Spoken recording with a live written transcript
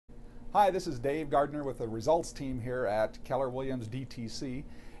Hi, this is Dave Gardner with the results team here at Keller Williams DTC.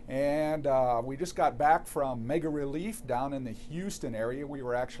 And we just got back from mega relief down in the Houston area. We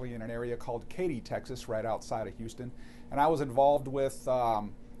were actually in an area called Katy, Texas, right outside of Houston. And I was involved with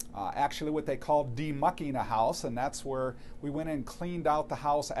actually what they call demucking a house, and that's where we went in and cleaned out the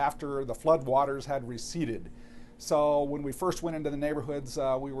house after the flood waters had receded. So when we first went into the neighborhoods,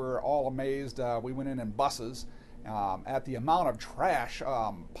 we were all amazed. We went in buses at the amount of trash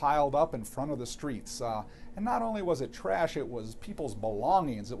piled up in front of the streets. And not only was it trash, it was people's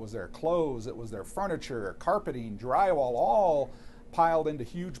belongings. It was their clothes, it was their furniture, carpeting, drywall, all piled into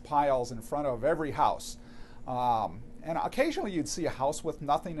huge piles in front of every house. And occasionally you'd see a house with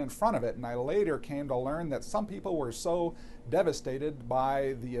nothing in front of it, and I later came to learn that some people were so devastated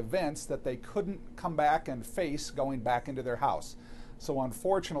by the events that they couldn't come back and face going back into their house. So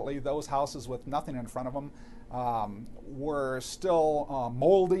unfortunately, those houses with nothing in front of them were still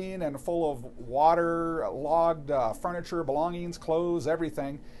molding and full of water, logged furniture, belongings, clothes,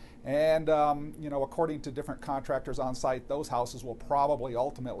 everything. And you know, according to different contractors on site, those houses will probably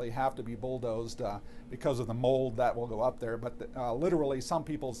ultimately have to be bulldozed because of the mold that will go up there. But literally, some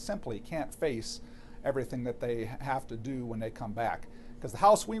people simply can't face everything that they have to do when they come back. Because the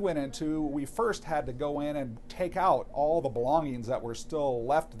house we went into, we first had to go in and take out all the belongings that were still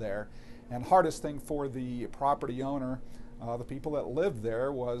left there. And hardest thing for the property owner, the people that lived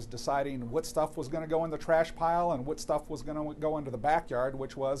there, was deciding what stuff was going to go in the trash pile and what stuff was going to go into the backyard,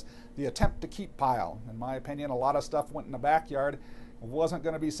 which was the attempt to keep pile. In my opinion, a lot of stuff went in the backyard. It wasn't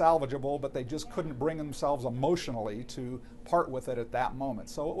going to be salvageable, but they just couldn't bring themselves emotionally to part with it at that moment.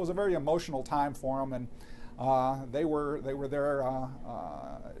 So it was a very emotional time for them, and they were there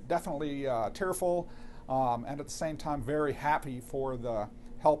definitely tearful, and at the same time very happy for the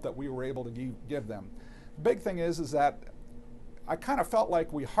help that we were able to give them. The big thing is that I kind of felt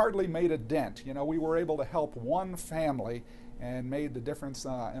like we hardly made a dent. You know, we were able to help one family and made the difference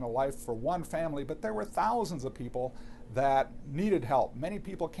in a life for one family, but there were thousands of people that needed help. Many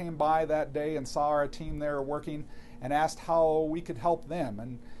people came by that day and saw our team there working and asked how we could help them.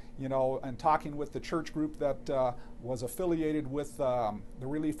 And you know, and talking with the church group that was affiliated with the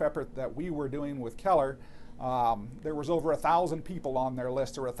relief effort that we were doing with Keller, there was over 1,000 people on their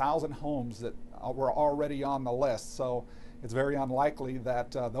list, or 1,000 homes that were already on the list. So it's very unlikely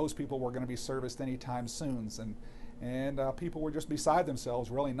that those people were going to be serviced anytime soon. And people were just beside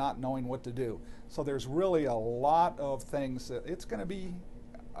themselves, really not knowing what to do. So there's really a lot of things. It's going to be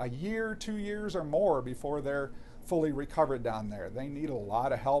a year, 2 years or more before they're fully recovered down there. They need a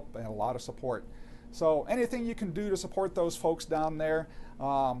lot of help and a lot of support. So anything you can do to support those folks down there.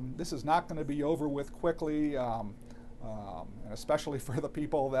 This is not going to be over with quickly, and especially for the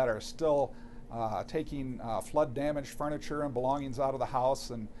people that are still taking flood damaged furniture and belongings out of the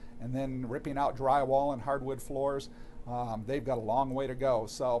house and then ripping out drywall and hardwood floors. They've got a long way to go.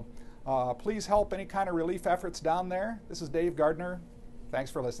 So please help any kind of relief efforts down there. This is Dave Gardner.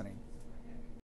 Thanks for listening.